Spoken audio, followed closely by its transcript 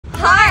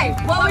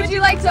What would you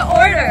like to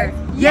order?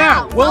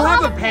 Yeah, we'll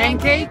have a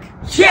pancake.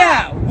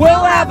 Yeah,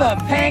 we'll have a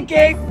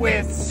pancake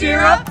with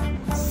syrup.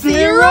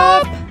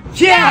 Syrup?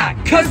 Yeah,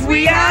 'cause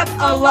we have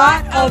a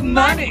lot of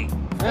money.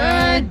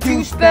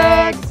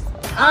 Douchebags.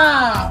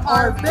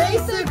 Our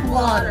basic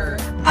water.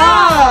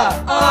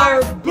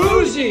 Our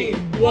bougie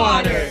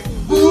water.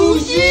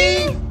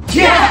 Bougie?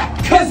 Yeah,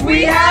 'cause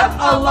we have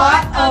a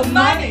lot of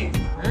money.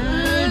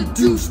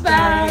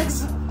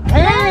 Douchebags.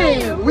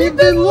 Hey, we've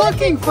been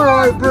looking for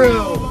our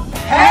brew.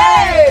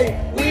 Hey,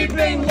 we've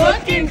been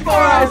looking for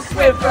our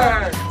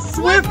Swiffer.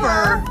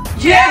 Swiffer?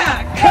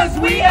 Yeah, 'cause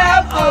we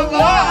have a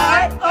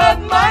lot of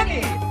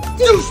money.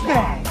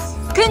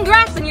 Douchebags.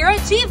 Congrats on your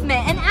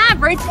achievement and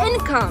average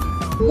income.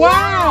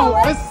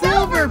 Wow, a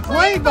silver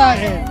play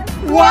button.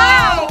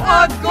 Wow,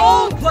 a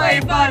gold play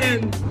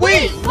button.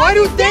 Wait, why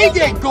do they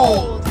get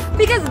gold?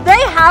 Because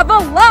they have a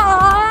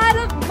lot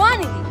of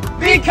money.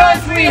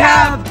 Because we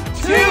have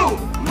too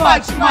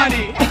much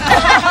money.